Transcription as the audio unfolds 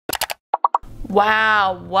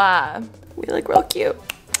Wow, we look real cute.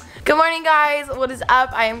 Good morning, guys. What is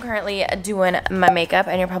up? I am currently doing my makeup,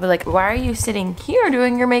 and you're probably like, why are you sitting here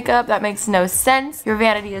doing your makeup? That makes no sense. Your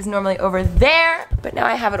vanity is normally over there, but now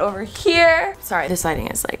I have it over here. Sorry, this lighting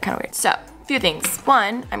is like kind of weird. So, few things.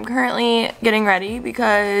 One, I'm currently getting ready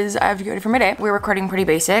because I have to get ready for my day. We're recording pretty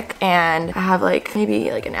basic, and I have like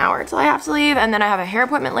maybe like an hour till I have to leave, and then I have a hair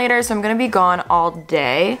appointment later, so I'm gonna be gone all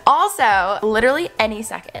day. Also, literally any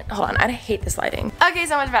second. Hold on, I hate this lighting. Okay,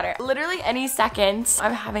 so much better. Literally any second,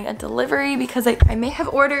 I'm having a delivery because I may have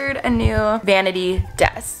ordered a new vanity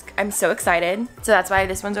desk. I'm so excited. So that's why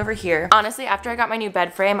this one's over here. Honestly, after I got my new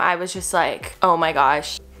bed frame, I was just like, oh my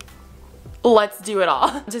gosh. Let's do it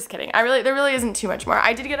all. Just kidding. There really isn't too much more.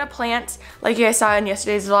 I did get a plant like you guys saw in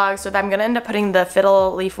yesterday's vlog, so I'm gonna end up putting the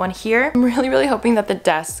fiddle leaf one here. I'm really hoping that the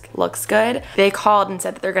desk looks good. They called and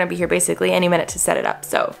said that they're gonna be here basically any minute to set it up.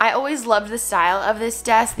 So I always loved the style of this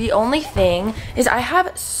desk. The only thing is I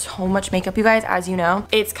have so much makeup, you guys, as you know.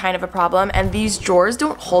 It's kind of a problem, and these drawers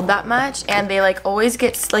don't hold that much, and they like always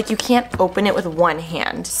get, like, you can't open it with one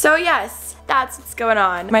hand. So yes, that's what's going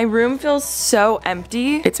on. My room feels so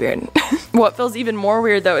empty. It's weird. What feels even more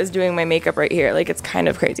weird though is doing my makeup right here. Like, it's kind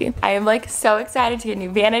of crazy. I am like so excited to get a new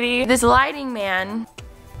vanity. This lighting, man.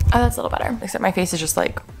 Oh, that's a little better. Except my face is just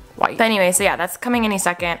like white. But anyway, so yeah, that's coming any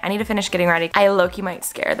second. I need to finish getting ready. I low-key might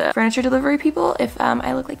scare the furniture delivery people if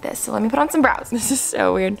I look like this. So let me put on some brows. This is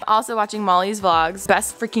so weird. Also watching Molly's vlogs.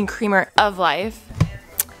 Best freaking creamer of life.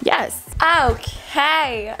 Yes.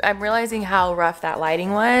 Okay. I'm realizing how rough that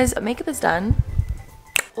lighting was. Makeup is done.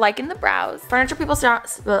 Liking the brows. Furniture people still,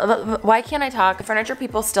 why can't I talk? Furniture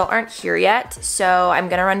people still aren't here yet, so I'm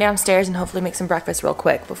gonna run downstairs and hopefully make some breakfast real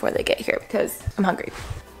quick before they get here because I'm hungry.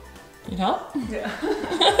 You know? Yeah.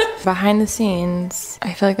 Behind the scenes,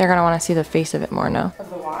 I feel like they're gonna want to see the face of it more now. Of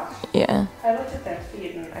the watch? Yeah. I looked at their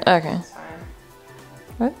feet and I think it's fine.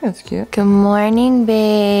 I think that's cute. Good morning,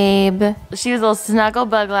 babe. She was a little snuggle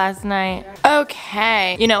bug last night.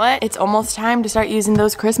 Okay. You know what? It's almost time to start using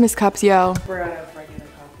those Christmas cups, yo. We're out of regular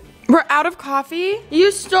coffee. We're out of coffee?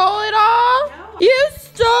 You stole it all? No. You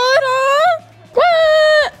stole it all?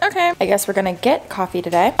 What? Okay. I guess we're gonna get coffee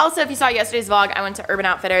today. Also, if you saw yesterday's vlog, I went to Urban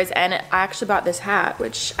Outfitters and I actually bought this hat,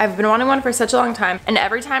 which I've been wanting one for such a long time. And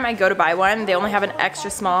every time I go to buy one, they only have an extra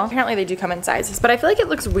small. Apparently they do come in sizes, but I feel like it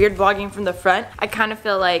looks weird vlogging from the front. I kind of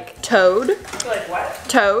feel like Toad. You feel like what?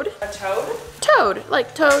 Toad. A toad? Toad.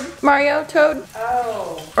 Like Toad. Mario Toad.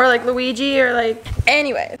 Oh. Or like Luigi or like,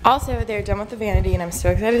 anyway. Also, they're done with the vanity and I'm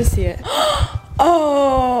so excited to see it.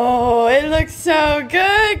 Oh, it looks so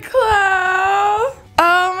good, Chloe.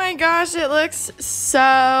 Oh my gosh, it looks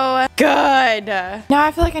so good. Now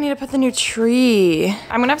I feel like I need to put the new tree.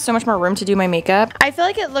 I'm gonna have so much more room to do my makeup. I feel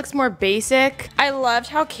like it looks more basic. I loved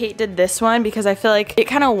how Kate did this one because I feel like it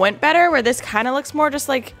kind of went better where this kind of looks more just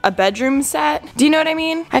like a bedroom set. Do you know what I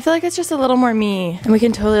mean? I feel like it's just a little more me. And we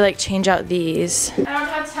can totally like change out these. I don't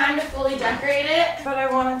have time to fully decorate it, but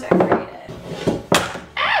I want to decorate it.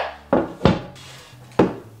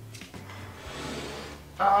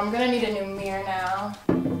 Oh, I'm gonna need a new mirror now.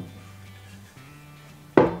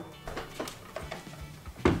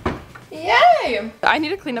 Yay! I need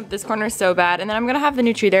to clean up this corner so bad, and then I'm gonna have the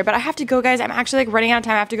new tree there, but I have to go, guys. I'm actually like running out of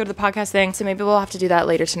time. I have to go to the podcast thing, so maybe we'll have to do that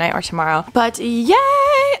later tonight or tomorrow. But yay!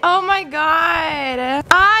 Oh my god!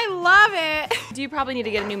 I love it! Do you probably need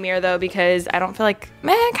to get a new mirror though, because I don't feel like,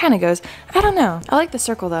 man, it kind of goes. I don't know. I like the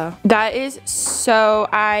circle though. That is so,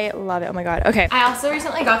 I love it. Oh my god. Okay. I also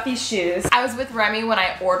recently got these shoes. I was with Remy when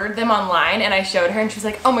I ordered them online, and I showed her, and she was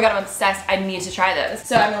like, oh my god, I'm obsessed. I need to try those.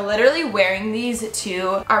 So I'm literally wearing these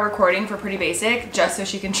to our recording for Pretty Basic just so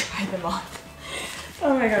she can try them on.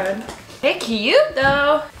 Oh my god. They're cute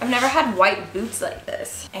though. I've never had white boots like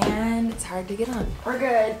this. And it's hard to get on. We're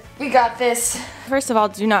good. We got this. First of all,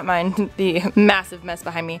 do not mind the massive mess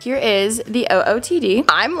behind me. Here is the OOTD.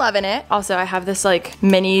 I'm loving it. Also, I have this like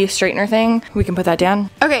mini straightener thing. We can put that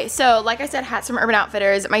down. Okay, so like I said, hats from Urban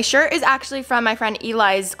Outfitters. My shirt is actually from my friend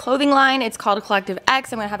Eli's clothing line. It's called Collective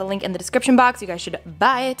X. I'm gonna have a link in the description box. You guys should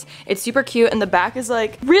buy it. It's super cute, and the back is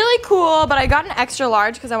like really cool, but I got an extra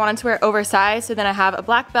large because I wanted to wear oversized. So then I have a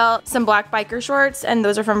black belt, some black biker shorts, and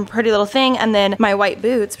those are from Pretty Little Thing, and then my white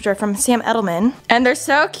boots, which are from Sam Edelman, and they're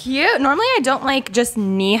so cute. Normally I don't like just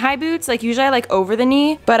knee-high boots, like usually I like over the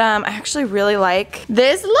knee, but I actually really like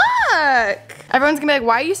this look. Everyone's gonna be like,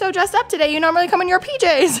 why are you so dressed up today? You normally come in your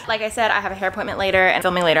PJs. Like I said, I have a hair appointment later and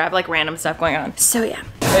filming later. I have like random stuff going on. So yeah.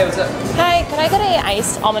 Hey, what's up? Hi, can I get a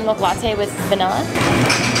iced almond milk latte with vanilla?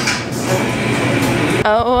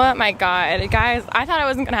 Oh my god, guys, I thought I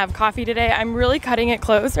wasn't gonna have coffee today. I'm really cutting it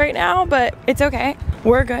close right now, but it's okay.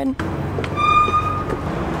 We're good.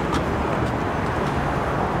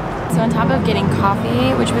 So on top of getting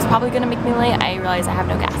coffee, which was probably gonna make me late, I realized I have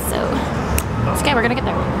no gas, so it's okay, we're gonna get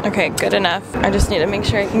there. Okay, good enough. I just need to make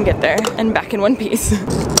sure I can get there and back in one piece.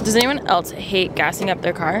 Does anyone else hate gassing up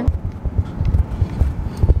their car?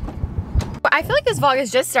 I feel like this vlog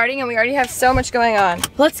is just starting and we already have so much going on.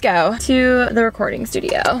 Let's go to the recording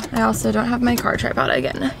studio. I also don't have my car tripod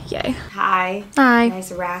again. Yay. Hi. Hi.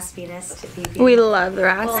 Nice raspiness to be. We love the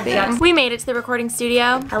raspy. We made it to the recording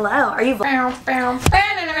studio. Hello. Are you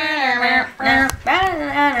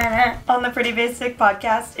on the Pretty Basic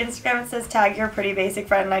podcast Instagram? It says tag your pretty basic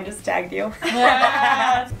friend, and I just tagged you.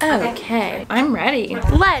 Okay. I'm ready.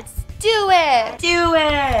 Let's do it! Do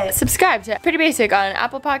it! Subscribe to Pretty Basic on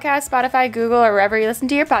Apple Podcasts, Spotify, Google, or wherever you listen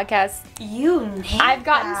to your podcasts. You nailed I've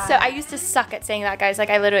gotten that. so, I used to suck at saying that, guys. Like,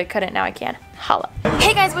 I literally couldn't, now I can. Holla.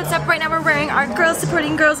 Hey guys, what's up? Right now we're wearing our Girls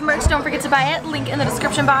Supporting Girls merch. Don't forget to buy it. Link in the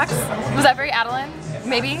description box. Was that very Adeline?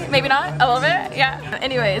 Maybe, maybe not, a little bit, yeah.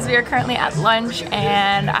 Anyways, we are currently at lunch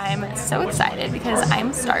and I'm so excited because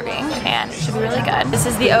I'm starving and it should be really good. This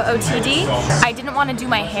is the OOTD. I didn't want to do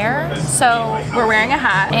my hair, so we're wearing a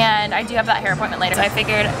hat and I do have that hair appointment later, so I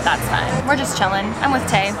figured that's fine. We're just chilling. I'm with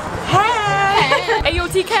Tay. Hey!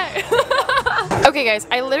 AOTK. Okay guys,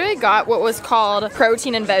 I literally got what was called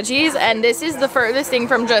protein and veggies, and this is the furthest thing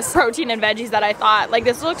from just protein and veggies that I thought. Like,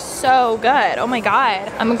 this looks so good. Oh my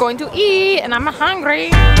god. I'm going to eat and I'm hungry.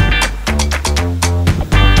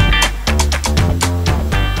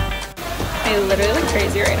 I literally look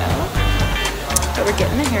crazy right now. But we're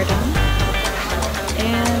getting the hair done.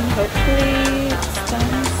 And hopefully it's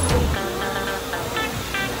done.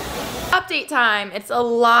 Update time. It's a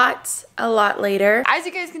lot later. As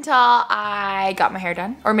you guys can tell, I got my hair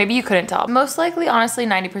done. Or maybe you couldn't tell. Most likely, honestly,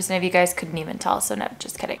 90% of you guys couldn't even tell, so no,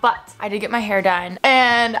 just kidding. But I did get my hair done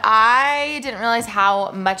and I didn't realize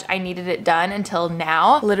how much I needed it done until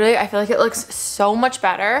now. Literally, I feel like it looks so much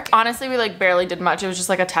better. Honestly, we like barely did much. It was just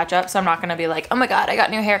like a touch up, so I'm not gonna be like, oh my god, I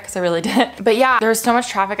got new hair, because I really didn't. But yeah, there was so much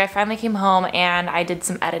traffic. I finally came home and I did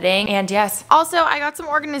some editing, and yes. Also, I got some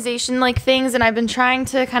organization like things, and I've been trying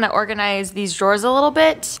to kind of organize these drawers a little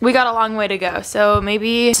bit. We got a long way to go, so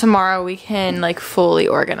maybe tomorrow we can like fully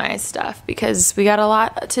organize stuff because we got a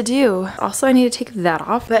lot to do. Also, I need to take that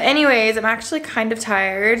off. But anyways, I'm actually kind of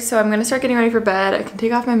tired, so I'm gonna start getting ready for bed. I can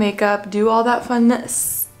take off my makeup, do all that fun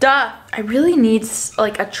stuff. I really need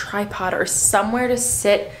like a tripod or somewhere to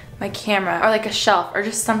sit my camera, or like a shelf or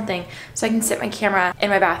just something so I can sit my camera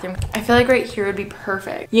in my bathroom. I feel like right here would be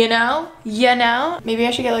perfect. You know? You know? Maybe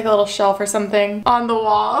I should get like a little shelf or something on the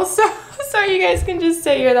wall so you guys can just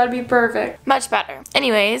sit here. That'd be perfect. Much better.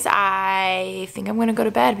 Anyways, I think I'm gonna go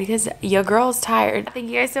to bed because your girl's tired.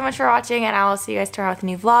 Thank you guys so much for watching, and I will see you guys tomorrow with a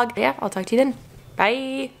new vlog. Yeah, I'll talk to you then.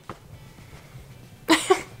 Bye.